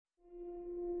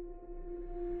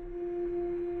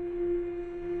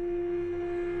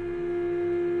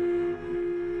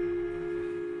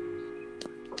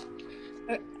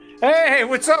Hey,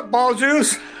 what's up, Ball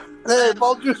Juice? Hey,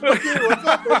 Ball Juice, what's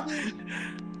up, baby?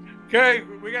 Okay,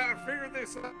 we gotta figure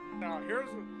this out now.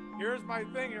 Here's my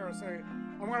thing here.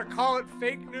 I'm gonna call it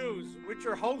fake news with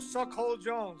your host Suckhole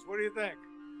Jones. What do you think?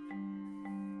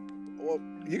 Well,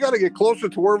 you got to get closer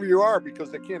to wherever you are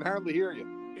because they can't hardly hear you.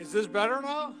 Is this better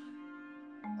now?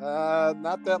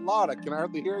 Not that loud. I can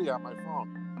hardly hear you on my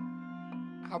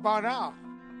phone. How about now?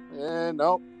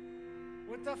 Nope.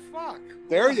 What the fuck?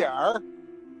 There you are.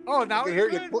 Oh, now I can hear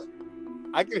you.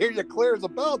 I can hear you clear as a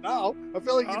bell now. I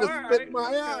feel like you just spit in my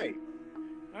eye.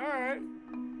 All right.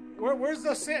 Where's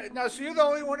the sand? Now, so you're the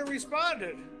only one who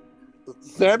responded.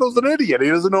 Sandal's an idiot. He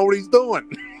doesn't know what he's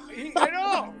doing. I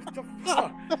know. What the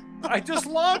fuck? I just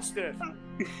launched it.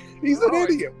 He's an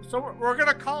idiot. So we're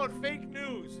gonna call it fake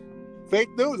news.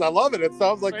 Fake news. I love it. It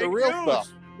sounds like fake the real news.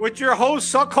 stuff. With your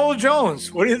host Suckhole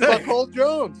Jones. What do you think? Suckhole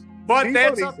Jones. But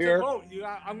that's up to vote.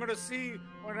 I'm gonna see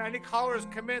when any callers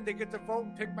come in, they get to vote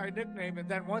and pick my nickname, and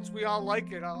then once we all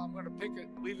like it, I'm gonna pick it,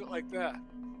 leave it like that.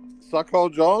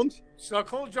 Suckhole Jones.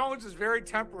 Suckhole Jones is very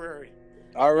temporary.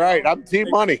 All right, I'm Team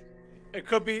Money. It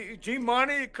could be G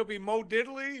Money. It could be Mo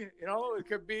Diddley. It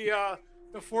could be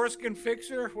the Foreskin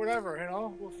Fixer. Whatever.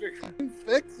 We'll fix it.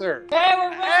 Fixer. Hey,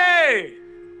 we're ready.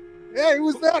 Hey,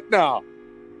 who's that now?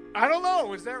 I don't know.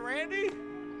 Was that Randy?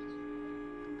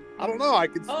 I don't know. I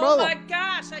can smell Oh my him.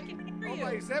 gosh, I can hear you.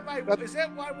 Is that my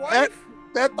wife?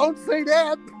 That don't say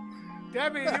that.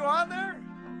 Debbie, are you on there?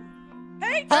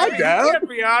 Hey, Hi, Debbie. Deb. You can't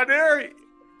be on there.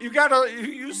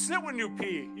 You sit when you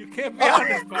pee. You can't be on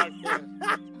this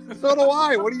podcast. So do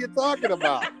I. What are you talking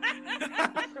about?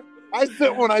 I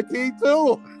sit when I pee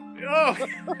too. Oh,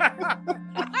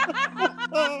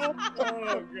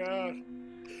 oh God.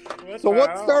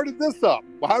 What started this up?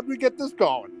 Well, how did we get this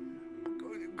going?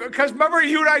 Because remember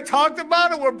you and I talked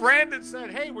about it where Brandon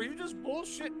said, hey, were you just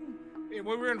bullshitting when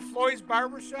we were in Floyd's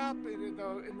barbershop in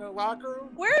the locker room?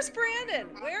 Where's Brandon?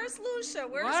 Where's Lucia?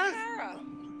 Where's Kara?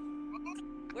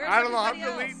 I don't know. I'm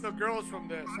deleting the girls from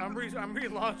this. I'm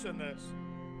relaunching this.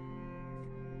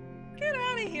 Get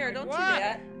out of here. Don't do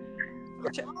that.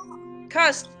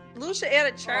 Cuz Lucia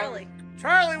added Charlie.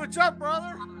 Charlie, what's up,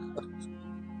 brother?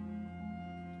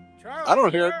 Charlie, I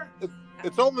don't hear it.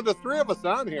 It's only the three of us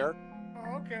on here.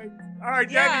 Oh, okay. All right,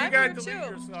 yeah, Debbie, you gotta delete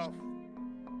yourself.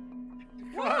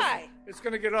 Why? It's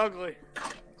gonna get ugly.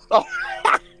 Oh.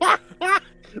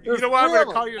 You don't want me to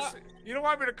call you. You don't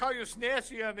want me to call you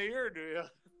Snatchy on the air, do you?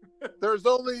 There's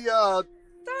only Coach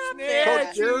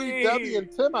Jerry, Debbie,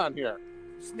 and Tim on here.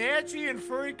 Snatchy and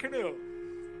Furry Canoe.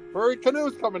 Furry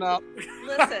Canoe's coming out.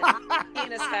 Listen,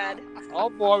 penis head. Oh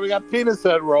boy, we got penis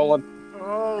head rolling.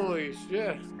 Holy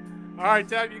shit! All right,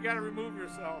 Deb, you got to remove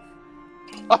yourself.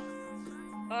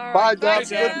 Bye, Deb.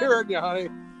 Good hearing you, honey.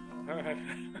 All right.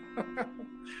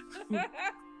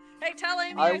 Hey, tell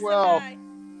Amy I will. Bye.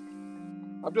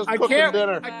 I'm just cooking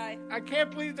dinner. I can't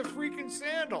believe the freaking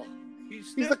sandal.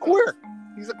 He's a queer.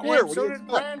 He's a queer. Yeah, so did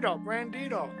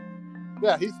Brandito.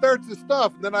 Yeah, he starts his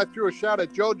stuff, and then I threw a shot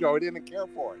at JoJo. He didn't care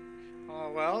for it. Oh,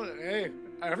 well, hey,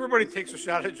 everybody takes a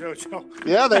shot at JoJo.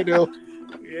 Yeah, they do.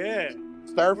 Yeah.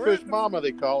 Starfish Mama,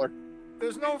 they call her.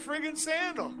 There's no friggin'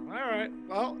 sandal. All right.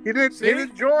 Well, he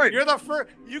didn't join. You're the first.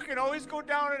 You can always go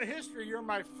down in history. You're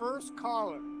my first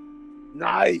caller.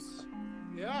 Nice.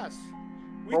 Yes.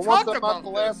 We talked about the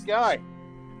last guy.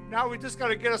 Now we just got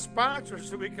to get a sponsor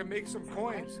so we can make some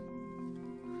coins.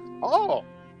 Oh.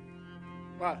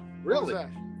 What? Really? What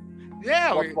was that?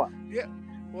 Yeah. What? Yeah.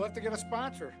 We'll have to get a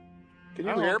sponsor. Can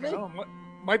you hear me?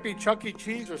 Might be Chuck E.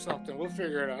 Cheese or something. We'll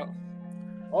figure it out.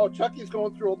 Oh, Chucky's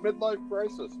going through a midlife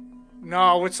crisis.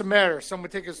 No, what's the matter? Someone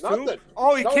take his Nothing. tooth?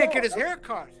 Oh, he can't get his hair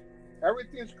cut.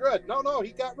 Everything's good. No, he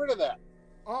got rid of that.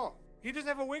 Oh, he doesn't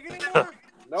have a wig anymore?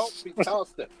 Nope, he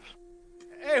tossed it.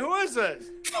 Hey, who is this?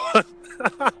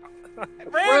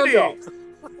 Randy!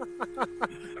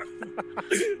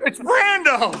 It's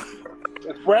Brando!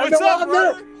 It's Brando. What's up,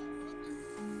 brother?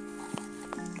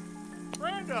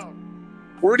 Brando!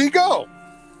 Where'd he go?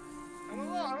 I don't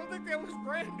know. I don't think that was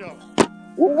Brando.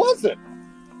 What was it?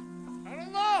 I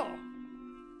don't know.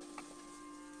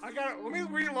 Let me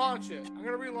relaunch it. I'm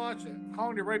gonna relaunch it. I'm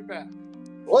calling you right back.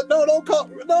 What? No, don't call.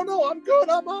 No, I'm good.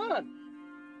 I'm on.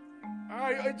 All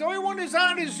right, the only one who's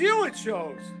on is you, it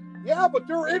shows. Yeah, but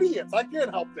they're idiots. I can't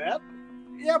help that.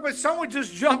 Yeah, but someone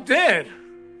just jumped in.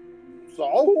 So,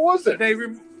 who was it?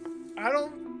 I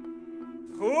don't...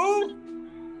 Who?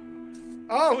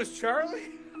 Oh, it was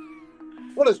Charlie?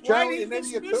 What, is Charlie an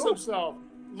idiot too? Himself?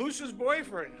 Lucia's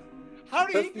boyfriend. How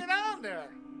did he get on there?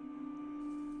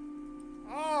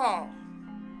 Oh.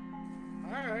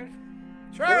 All right.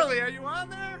 Charlie, are you on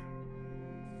there?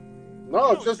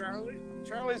 No, it's just... Charlie.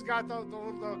 Charlie's got the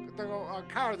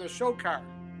car, the show car.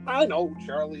 I know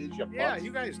Charlie is your Yeah, putz.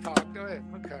 you guys talk. Go ahead.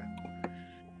 Okay.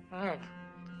 No,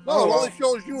 Oh, it well. only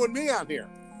shows you and me on here.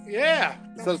 Yeah.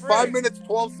 It says 5 minutes,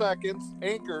 12 seconds.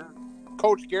 Anchor,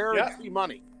 Coach Garrett, Yeah.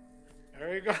 T-Money.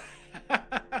 There you go.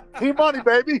 T-Money,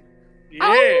 baby. Yeah.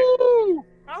 Ow!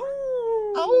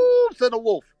 Ow. Ow! Said a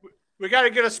wolf. We got to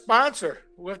get a sponsor.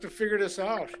 We'll have to figure this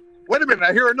out. Wait a minute,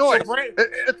 I hear a noise. So, Brand-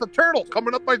 It's a turtle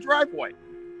coming up my driveway.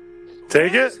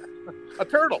 Take it. A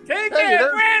turtle. Take Hey, it,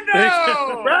 there-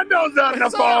 Brando! Brando's on the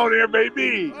What's phone up? here,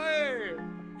 baby. Hey,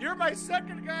 you're my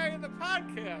second guy in the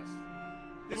podcast.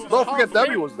 This is Don't called forget Debbie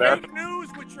Fake- was there. Fake News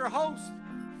with your host.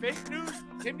 Fake News.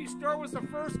 Timmy Store was the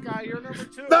first guy. You're number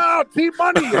 2. No,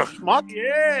 T-Money, you schmuck.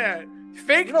 Yeah.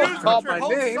 Fake You don't News call with your my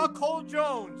host, name. Suckhole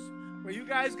Jones. Well, you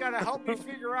guys got to help me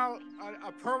figure out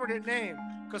a permanent name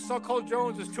because Suckhole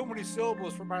Jones is too many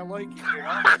syllables for my liking. You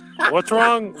know? What's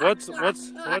wrong? What's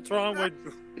wrong with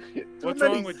Too what's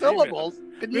many wrong with syllables.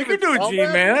 Can You even can do spell that?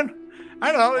 G-Man.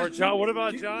 I know. Or John? What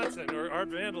about Johnson or Art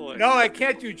Vanderlei? No, I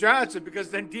can't do Johnson because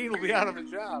then Dean will be out of a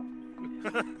job.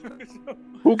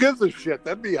 Who gives a shit?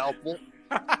 That'd be helpful.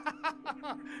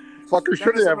 Fucker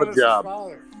should Dennis have a Menace's job.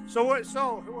 father. So what's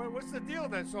the deal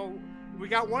then? So we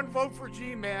got one vote for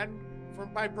G-Man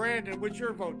by Brandon. What's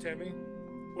your vote, Timmy?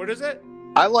 What is it?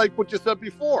 I like what you said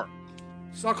before.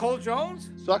 Suckhole Jones?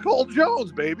 Suckhole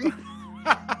Jones, baby.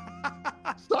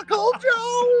 Suckhole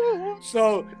Jones.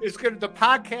 So the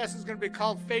podcast is gonna be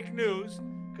called Fake News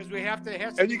because we have to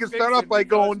have. And you can start off by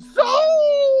going,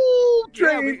 Soul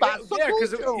Train by Suckhole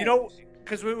because Jones.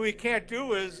 because what we can't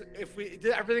do is if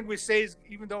everything we say is,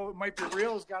 even though it might be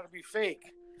real, has got to be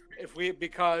fake.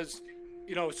 Because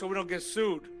so we don't get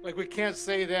sued. Like we can't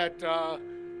say that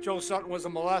Joe Sutton was a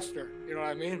molester. You know what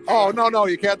I mean? Oh, no,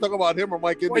 you can't talk about him or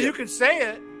Mike India. Well, you can say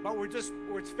it, but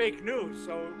it's fake news,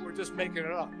 so we're just making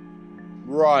it up.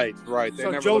 Right. They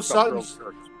So never Joe looked up real Sutton's-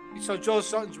 shirts. So Joe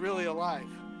Sutton's really alive.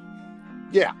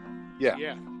 Yeah.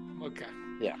 Okay.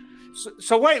 Yeah.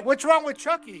 So wait, what's wrong with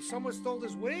Chucky? Someone stole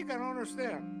his wig? I don't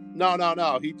understand.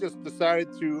 No. He just decided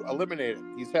to eliminate it.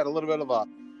 He's had a little bit of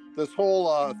this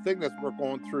whole thing that we're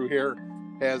going through here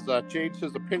has changed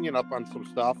his opinion up on some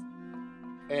stuff.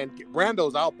 And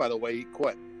Brando's out, by the way. He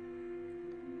quit.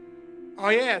 Oh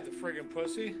yeah, the friggin'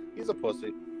 pussy. He's a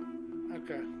pussy.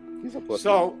 Okay. He's a pussy.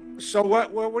 So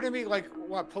what do you mean? Like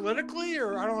what, politically,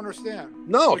 or I don't understand?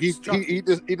 No, Like he Chucky.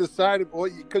 decided. Well,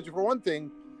 because for one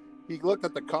thing, he looked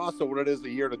at the cost of what it is a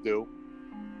year to do,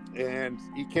 and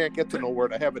he can't get to nowhere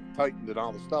to have it tightened and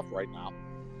all the stuff right now.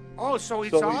 Oh, so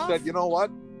he's So off? he said, you know what?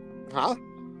 Huh?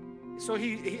 So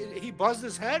he buzzed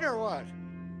his head or what?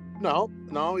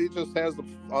 No, he just has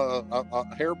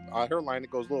a hairline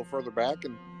that goes a little further back,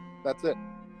 and that's it.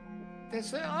 They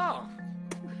say, oh,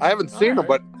 I haven't seen him, right.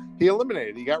 but he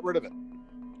eliminated it. He got rid of it.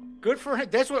 good for him.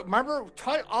 That's what. Remember,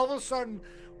 all of a sudden,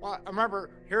 I remember.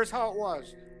 Here's how it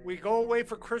was. We go away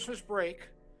for Christmas break,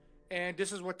 and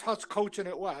this is what Tut's coaching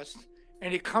at West,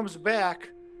 and he comes back,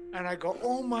 and I go,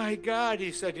 oh my God.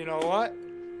 He said, you know what?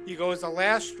 He goes, the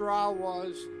last straw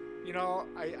was,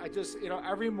 I just,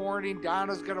 every morning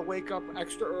Donna's going to wake up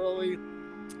extra early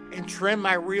and trim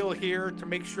my reel here to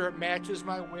make sure it matches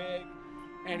my wig.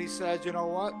 And he says, you know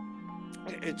what?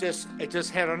 It just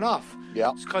had enough.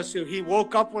 Yeah. Because he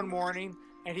woke up one morning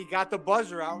and he got the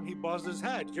buzzer out and he buzzed his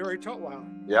head, Jerry Tutwiler.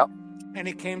 Yep. And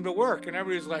he came to work and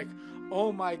everybody's like,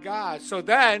 oh my God. So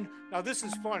then, now this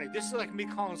is funny. This is like me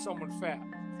calling someone fat.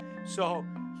 So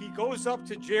he goes up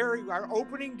to Jerry. Our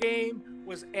opening game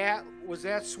was at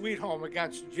Sweet Home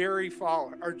against Jerry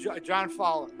Fowler or John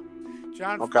Fowler.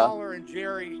 John Fowler and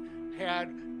Jerry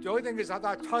had. The only thing is, I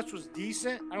thought Touch was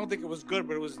decent. I don't think it was good,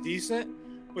 but it was decent.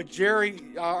 But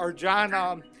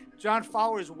John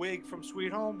Fowler's wig from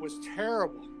Sweet Home was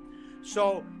terrible.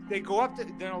 So they go up to,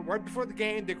 right before the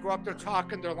game, they go up there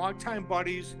talking. They're longtime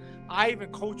buddies. I even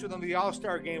coached them the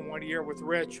All-Star game one year with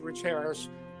Rich Harris,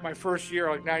 my first year,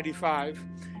 like 95.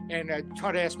 And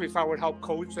Tut asked me if I would help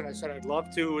coach, and I said I'd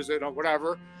love to,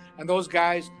 whatever. And those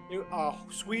guys,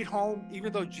 Sweet Home,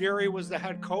 even though Jerry was the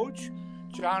head coach,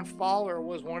 John Fowler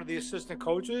was one of the assistant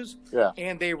coaches. Yeah.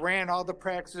 And they ran all the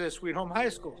practices at Sweet Home High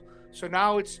School. So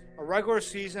now it's a regular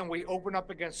season. We open up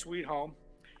against Sweet Home.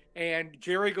 And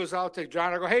Jerry goes out to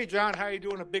John. I go, hey, John, how you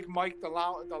doing? A big Mike, the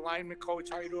lineman coach.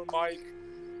 How you doing, Mike?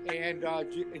 And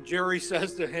Jerry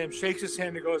says to him, shakes his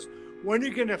hand and goes, when are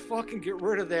you going to fucking get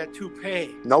rid of that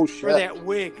toupee? No shit. Or that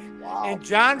wig? Wow. And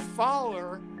John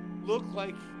Fowler looked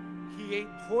like he ate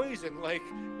poison, like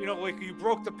you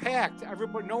broke the pact.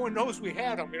 Everybody, no one knows we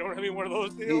had him. You know what I mean? One of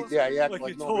those deals. He acted like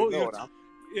like you nobody told knew you. it, huh?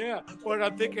 Yeah, but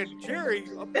I'm thinking, Jerry,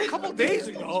 a couple days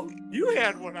ago, you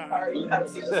had one on.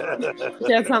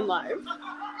 Yes, I'm live.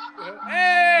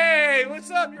 Hey,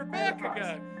 what's up? You're back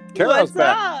again. Kara's What's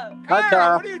back. up? Hi, Kara,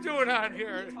 Kara. what are you doing on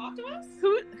here? Talk to us?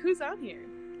 Who's on here?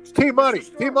 It's T-Money. It's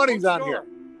the store, T-Money's Coach on Store. here.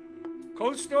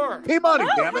 Coach Store. T-Money,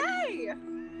 Oh, damn it. hey!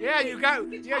 Yeah, you got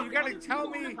to tell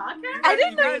me. I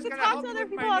didn't know you guys could gotta talk help to me other with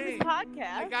people my on this name. I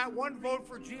podcast. got one vote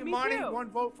for G Me Money, too. one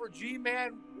vote for G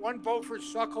Man, one vote for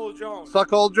Suckhole Jones.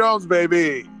 Suckhole Jones,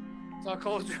 baby.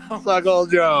 Suckhole Jones.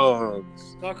 Suckhole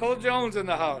Jones. Suckhole Jones in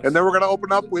the house. And then we're going to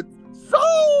open up with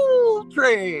Soul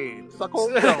Train.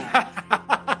 Suckhole Jones.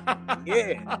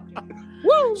 Yeah.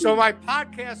 Woo! So my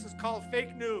podcast is called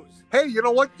Fake News. Hey, you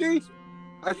know what, G?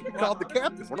 I should be called the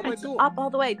captain. What am I It's doing? up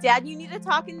all the way. Dad, you need to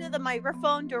talk into the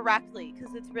microphone directly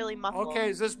because it's really muffled. Okay,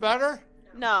 is this better?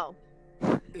 No.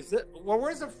 Is it? Well,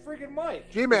 where's the friggin'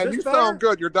 mic? G-Man, Is you this better? sound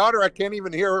good. Your daughter, I can't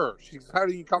even hear her. She's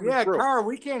hardly coming Yeah, through. Cara,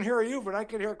 we can't hear you, but I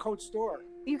can hear Coach Store.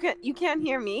 You can't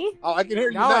hear me? Oh, I can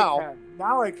hear you I now. can.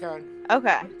 Now I can.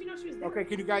 Okay. Okay,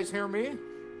 can you guys hear me?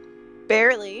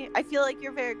 Barely. I feel like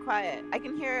you're very quiet. I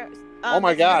can hear Oh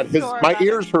my Mr. God, Store my better.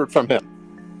 ears hurt from him.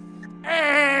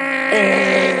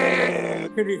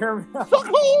 Can you hear me?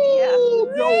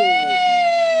 Suckhole Jones.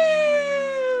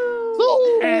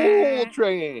 Soul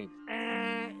Train.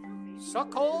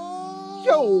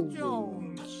 Suckhole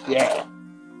Jones. Yeah.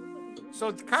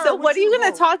 So, Cara, So what are you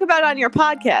going to talk about on your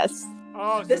podcast?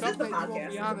 Oh, This stuff is the that you won't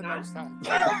be podcast, on the is next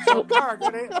time. So,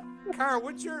 Cara,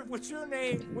 what's your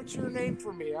name? What's your name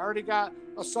for me? I already got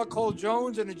a Suckhole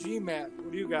Jones and a G-Man.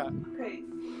 What do you got? Okay.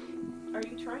 Are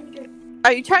you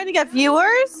Are you trying to get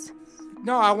viewers?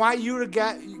 No, I want you to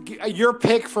get your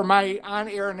pick for my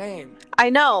on-air name. I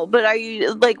know, but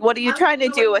what are you trying to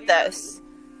do with this?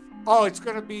 Oh, it's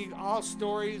going to be all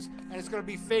stories, and it's going to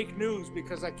be fake news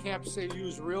because I can't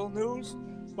use real news.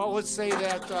 But let's say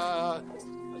that,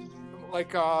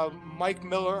 Mike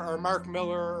Miller or Mark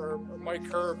Miller or Mike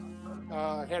Herb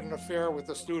had an affair with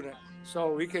a student.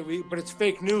 So but it's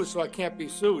fake news, so I can't be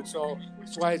sued. So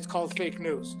that's why it's called fake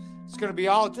news. It's going to be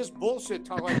all just bullshit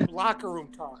talk, like locker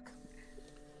room talk.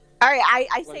 All right,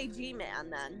 I say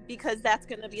G-Man then because that's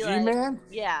going to be G-Man?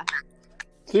 Yeah.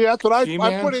 See, that's what I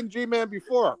G-Man? put in G-Man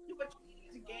before.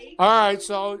 All right,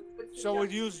 so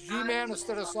we'd use G-Man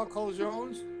instead of Suckhole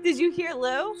Jones? Did you hear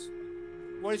Lou?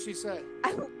 What did she say?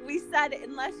 We said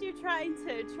unless you're trying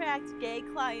to attract gay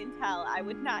clientele, I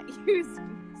would not use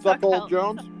Suckhole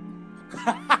Jones.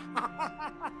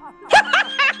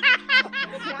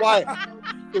 Why?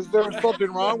 Is there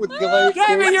something wrong with gay?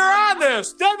 Debbie, you're on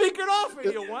this. Debbie, get off of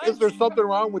you. Is there something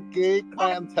wrong with gay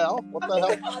clientele? What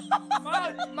the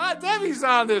hell? My Debbie's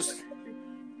on this.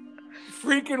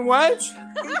 Freaking wench.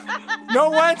 No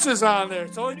wenches on there.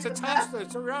 It's only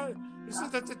testosterone. This is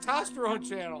the testosterone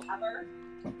channel.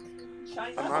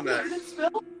 I'm on that.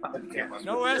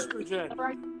 No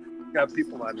estrogen. Got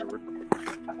people on there.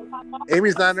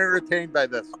 Amy's not entertained by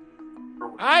this.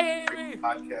 Hi, Amy.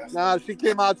 Nah, she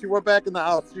came out. She went back in the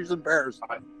house. She's embarrassed.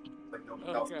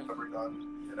 Okay.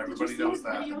 And everybody knows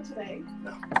that.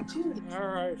 All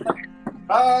right.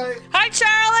 Hi. Hi,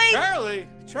 Charlie.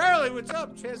 Charlie, what's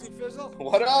up, Chazzy Fizzle?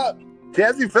 What up?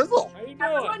 Jazzy Fizzle. How you doing?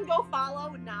 Everyone go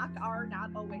follow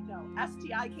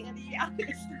STI Candy on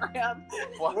Instagram.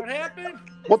 What happened?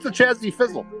 What's a Chazzy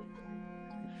Fizzle?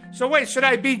 So wait, should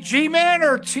I be G-Man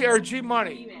or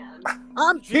G-Money?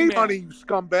 I'm G-Man. T-Money, you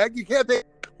scumbag. You can't take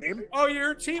name. Oh,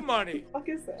 you're T-Money. What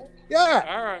the fuck is that? Yeah.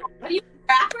 All right.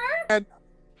 Rapper?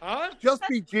 Huh? Just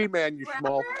be G-Man, you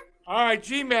schmo. All right,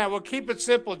 G-Man. We'll keep it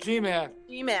simple, G-Man.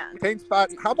 G-Man. Tank Spot.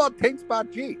 How about Tank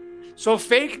Spot G? So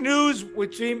fake news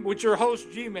with your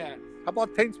host, G-Man. How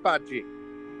about Tank Spot G?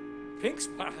 Pink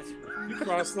spot. You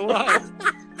crossed the line.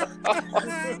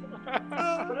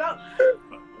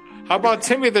 How about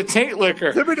Timmy the Taint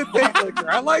Liquor? Timmy the Taint Liquor.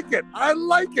 I like it. I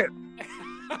like it.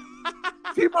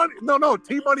 T-Money. No.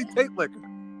 T-Money Taint Liquor.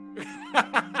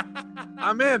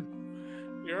 I'm in.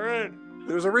 You're in.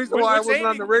 There's a reason why I What's wasn't on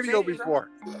Amy- the radio what's Amy- before.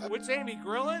 What's Amy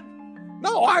grilling?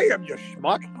 No, I am, you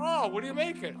schmuck. Oh, what are you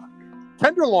making?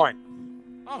 Tenderloin.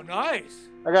 Oh, nice.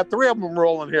 I got 3 of them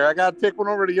rolling here. I got to take one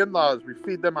over to the in-laws. We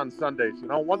feed them on Sundays. You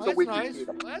know, once a That's week nice. we feed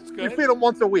them. That's We good. feed them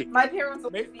once a week. My parents will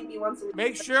Make- feed me once a week.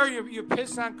 Make sure you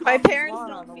piss on. My Coffee's parents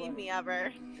lawn on don't the feed way. me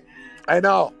ever. I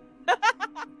know.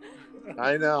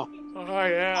 I know. Oh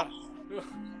yeah.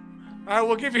 All right,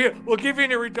 we'll give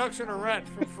you a reduction of rent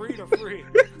from free to free.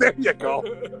 There you go.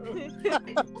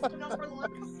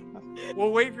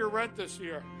 We'll waive your rent this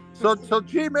year. So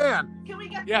G-Man, Can we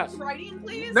get Yes. writing,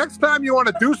 please? next time you want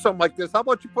to do something like this, how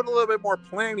about you put a little bit more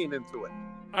planning into it?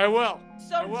 I will.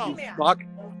 So, I will. G-Man. Fuck.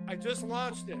 I just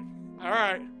launched it. All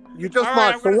right. You just All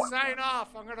right, lost. I'm So gonna what? sign off.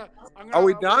 I'm gonna. Are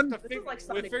we we'll done? have to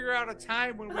we'll figure out a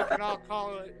time when we can all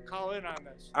call in on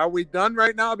this. Are we done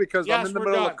right now? Because I'm Yes, in the we're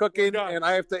middle done. of cooking We're done. and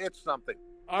I have to itch something.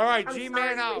 All right,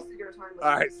 G-Man out. All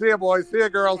right. See ya, boys. See ya,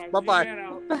 girls. All right, Bye-bye. G-Man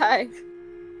out. Bye.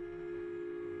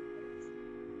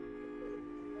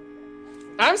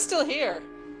 I'm still here.